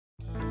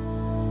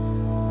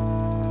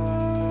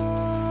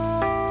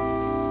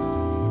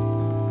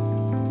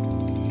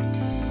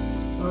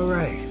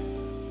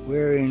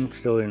We're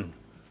still in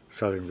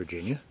Southern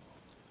Virginia.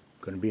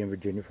 Going to be in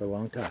Virginia for a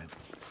long time.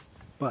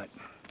 But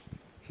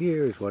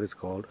here is what it's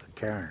called a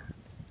cairn.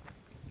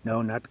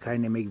 No, not the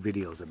kind they make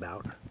videos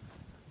about.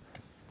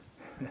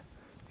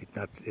 It's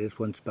not. It's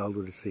one spelled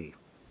with a C.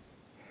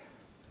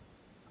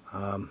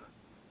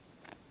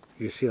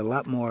 You see a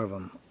lot more of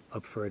them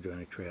up further in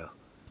the trail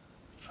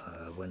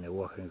when they're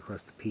walking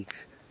across the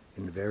peaks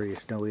in the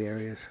various snowy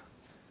areas.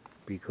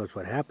 Because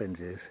what happens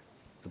is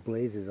the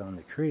blazes on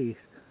the trees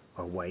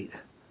are white,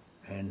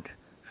 and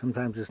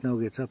sometimes the snow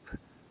gets up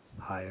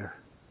higher,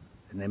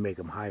 and they make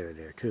them higher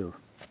there too.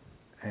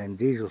 And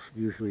these will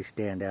usually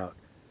stand out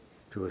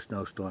through a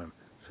snowstorm,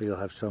 so you'll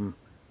have some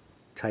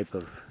type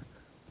of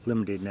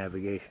limited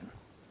navigation,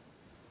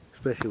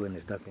 especially when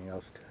there's nothing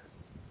else to,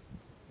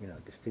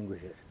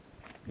 distinguish it,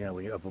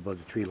 when you're up above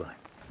the tree line.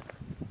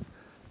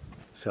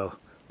 So,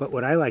 but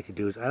what I like to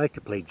do is I like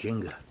to play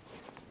Jenga.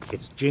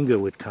 It's Jenga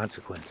with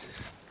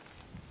consequences.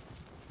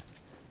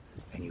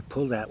 And you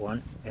pull that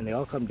one, and they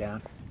all come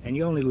down, and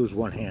you only lose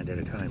one hand at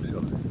a time,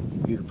 so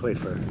you can play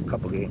for a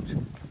couple games.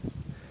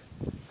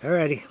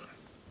 Alrighty.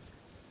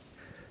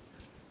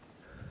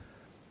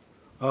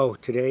 Oh,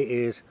 today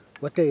is,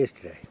 what day is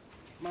today?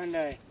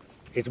 Monday.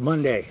 It's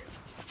Monday.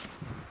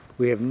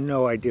 We have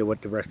no idea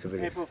what the rest of it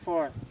is. April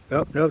 4th.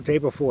 Oh, no, it's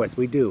April 4th.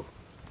 We do.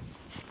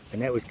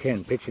 And that was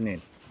Ken pitching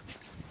in.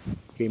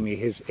 Gave me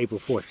his April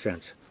 4th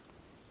sense.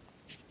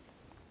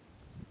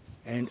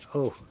 And,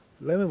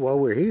 while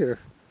we're here,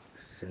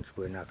 since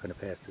we're not going to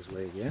pass this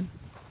way again,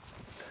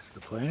 that's the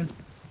plan.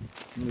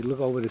 Let me look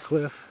over the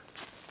cliff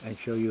and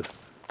show you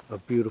a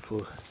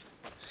beautiful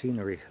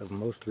scenery of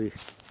mostly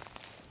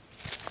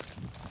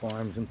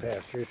farms and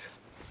pastures.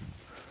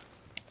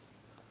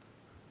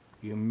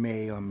 You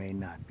may or may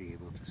not be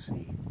able to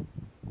see.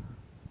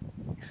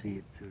 You see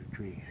it through the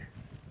trees.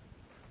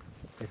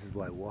 This is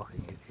why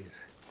walking it is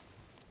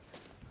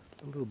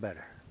a little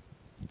better,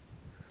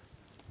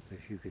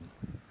 because you can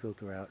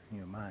filter out in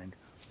your mind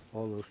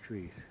all those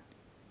trees.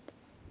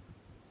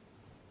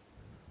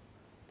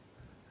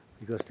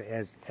 Because to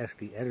ask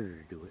the editor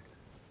to do it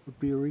would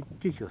be a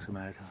ridiculous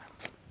amount of time.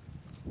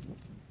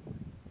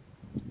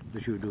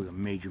 Unless you were doing a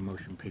major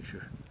motion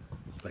picture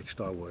like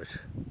Star Wars.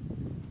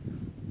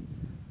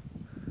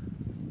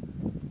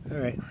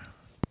 Alright.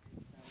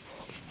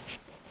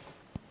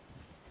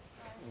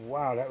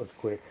 Wow, that was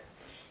quick.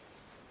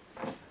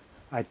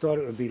 I thought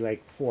it would be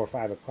like 4 or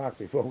 5 o'clock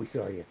before we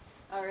saw you.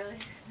 Oh, really?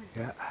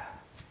 Yeah.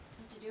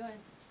 What you doing?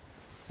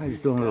 I was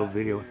doing a little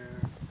video.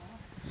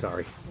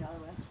 Sorry.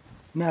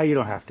 No, you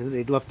don't have to.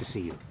 They'd love to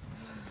see you.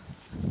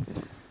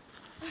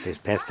 There's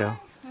Pesto.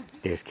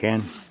 There's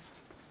Ken.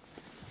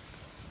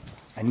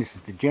 And this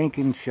is the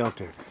Jenkins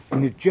shelter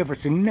in the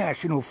Jefferson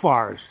National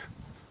Forest.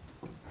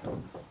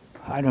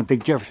 I don't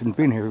think Jefferson's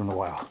been here in a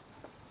while.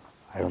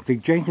 I don't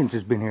think Jenkins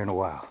has been here in a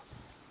while.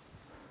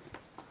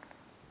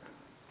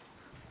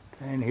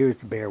 And here's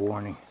the bear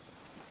warning.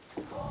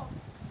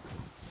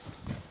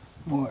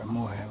 More and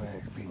more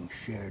habitat is being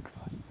shared.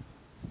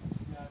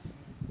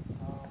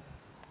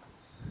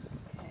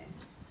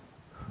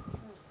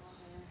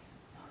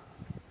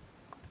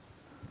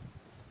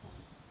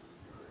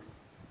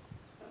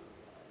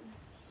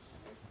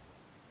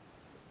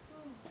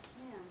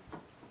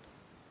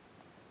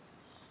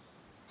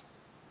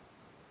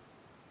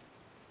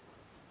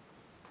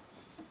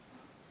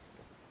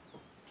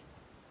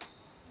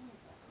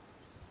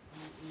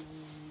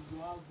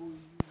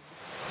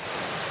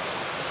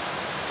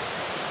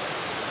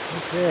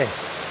 What's there?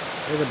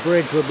 There's a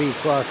bridge we'll be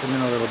crossing in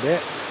a little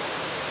bit.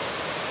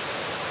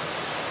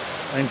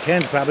 And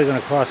Ken's probably going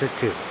to cross it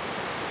too.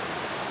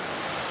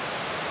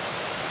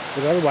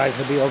 Because otherwise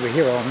he'll be over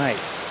here all night.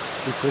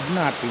 Which would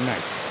not be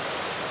nice.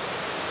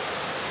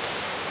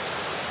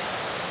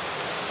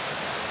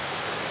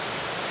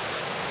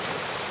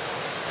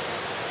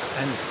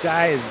 And the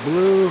sky is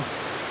blue.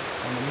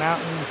 And the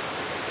mountains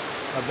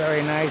are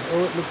very nice.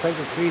 Oh, it looks like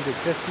the trees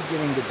are just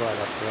beginning to bud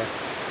up there.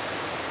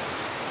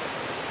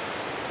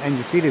 And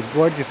you see this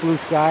gorgeous blue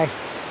sky?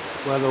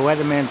 Well, the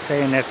weatherman's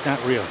saying that's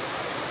not real.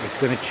 It's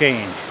going to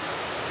change.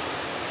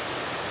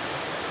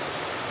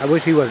 I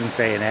wish he wasn't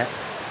saying that,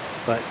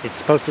 but it's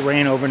supposed to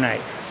rain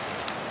overnight.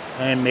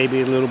 And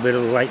maybe a little bit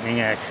of lightning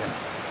action.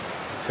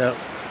 So,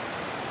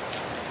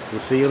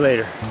 we'll see you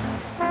later.